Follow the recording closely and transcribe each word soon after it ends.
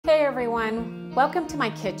Hey everyone, welcome to my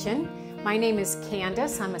kitchen. My name is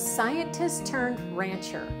Candace. I'm a scientist turned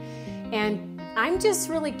rancher. And I'm just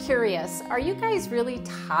really curious, are you guys really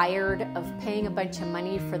tired of paying a bunch of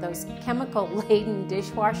money for those chemical-laden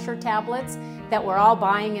dishwasher tablets that we're all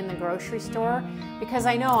buying in the grocery store? Because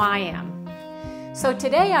I know I am. So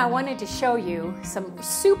today I wanted to show you some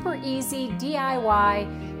super easy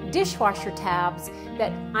DIY dishwasher tabs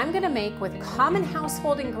that I'm going to make with common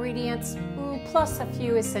household ingredients plus a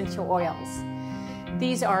few essential oils.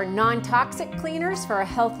 These are non-toxic cleaners for a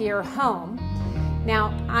healthier home. Now,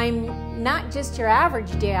 I'm not just your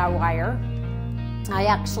average DIYer. I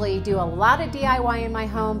actually do a lot of DIY in my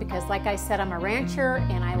home because, like I said, I'm a rancher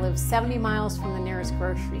and I live 70 miles from the nearest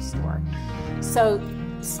grocery store. So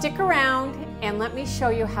stick around and let me show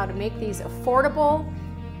you how to make these affordable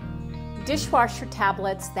dishwasher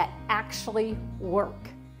tablets that actually work.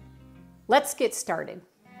 Let's get started.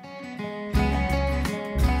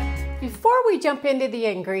 Before we jump into the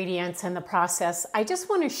ingredients and the process, I just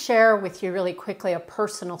want to share with you really quickly a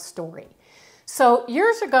personal story. So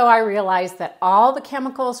years ago, I realized that all the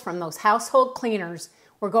chemicals from those household cleaners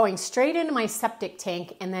were going straight into my septic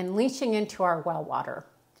tank and then leaching into our well water.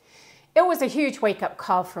 It was a huge wake-up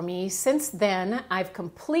call for me. Since then, I've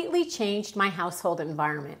completely changed my household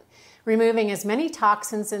environment, removing as many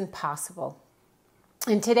toxins as possible.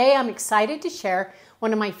 And today I'm excited to share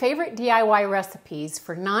one of my favorite DIY recipes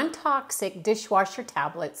for non-toxic dishwasher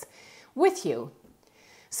tablets with you.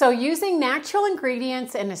 So using natural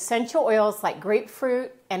ingredients and essential oils like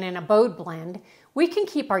grapefruit and an abode blend, we can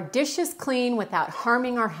keep our dishes clean without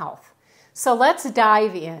harming our health. So let's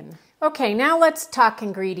dive in. Okay, now let's talk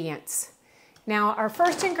ingredients. Now our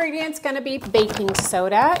first ingredient is going to be baking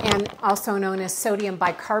soda, and also known as sodium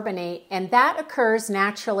bicarbonate, and that occurs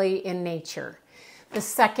naturally in nature. The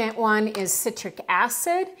second one is citric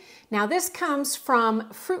acid. Now this comes from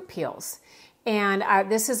fruit peels, and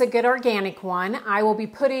this is a good organic one. I will be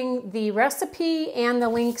putting the recipe and the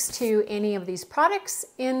links to any of these products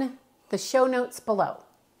in the show notes below.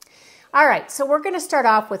 All right, so we're going to start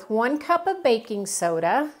off with 1 cup of baking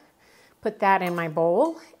soda. Put that in my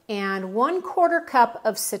bowl, and 1/4 cup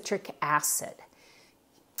of citric acid.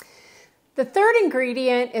 The third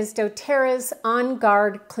ingredient is doTERRA's On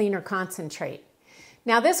Guard Cleaner Concentrate.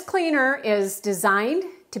 Now this cleaner is designed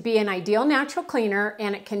to be an ideal natural cleaner,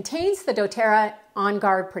 and it contains the doTERRA On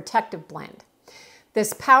Guard Protective Blend.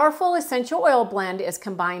 This powerful essential oil blend is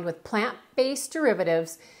combined with plant-based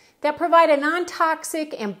derivatives that provide a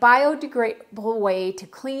non-toxic and biodegradable way to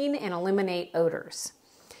clean and eliminate odors.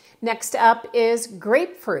 Next up is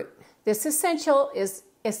grapefruit. This essential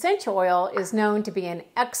oil is known to be an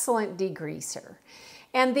excellent degreaser.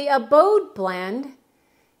 And the abode blend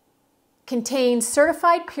contains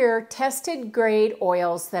certified pure, tested grade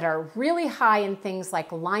oils that are really high in things like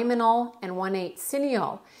limonol and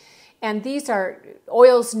 1,8-cineol. And these are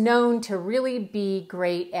oils known to really be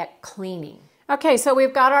great at cleaning. Okay, so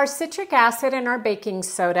we've got our citric acid and our baking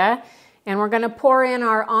soda, and we're going to pour in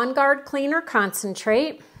our On Guard Cleaner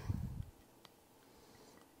Concentrate.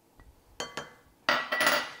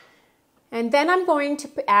 And then I'm going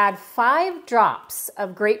to add 5 drops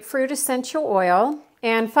of grapefruit essential oil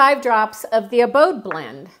and 5 drops of the abode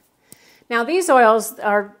blend. Now these oils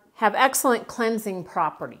have excellent cleansing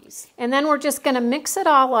properties. And then we're just going to mix it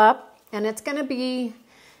all up, and it's going to be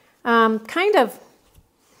kind of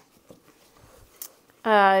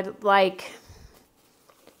like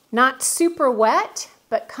not super wet,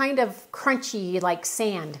 but kind of crunchy like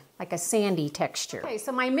sand, like a sandy texture. Okay,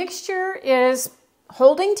 so my mixture is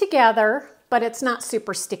holding together, but it's not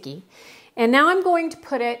super sticky. And now I'm going to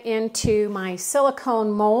put it into my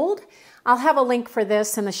silicone mold. I'll have a link for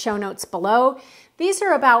this in the show notes below. These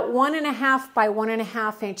are about 1.5 by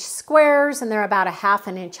 1.5 inch squares, and they're about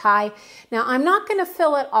 1/2 inch high. Now I'm not going to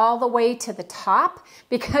fill it all the way to the top,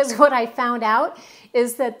 because what I found out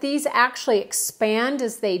is that these actually expand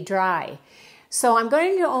as they dry. So I'm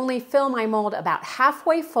going to only fill my mold about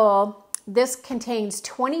halfway full. This contains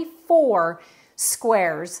 24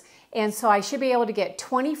 squares, and so I should be able to get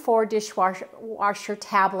 24 dishwasher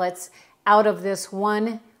tablets out of this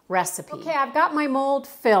one recipe. Okay, I've got my mold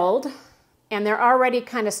filled, and they're already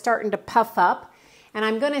kind of starting to puff up, and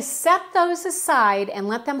I'm going to set those aside and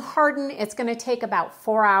let them harden. It's going to take about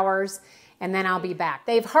 4 hours, and then I'll be back.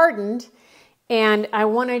 They've hardened, and I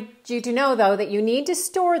wanted you to know though that you need to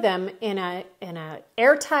store them in a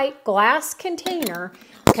airtight glass container,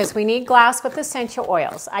 because we need glass with essential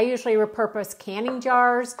oils. I usually repurpose canning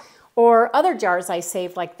jars or other jars I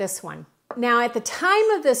save like this one. Now at the time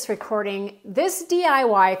of this recording, this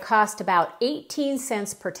DIY cost about 18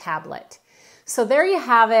 cents per tablet. So there you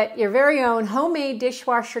have it, your very own homemade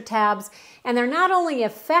dishwasher tabs, and they're not only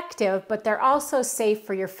effective, but they're also safe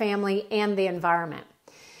for your family and the environment.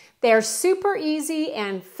 They're super easy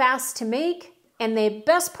and fast to make, and the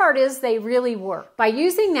best part is they really work. By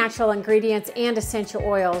using natural ingredients and essential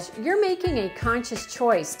oils, you're making a conscious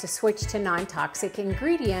choice to switch to non-toxic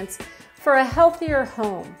ingredients for a healthier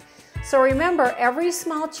home. So remember, every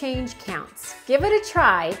small change counts. Give it a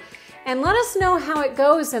try and let us know how it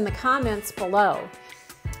goes in the comments below.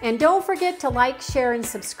 And don't forget to like, share, and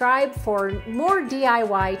subscribe for more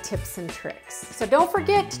DIY tips and tricks. So don't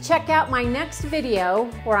forget to check out my next video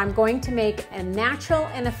where I'm going to make a natural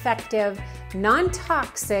and effective,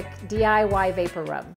 non-toxic DIY vapor rub.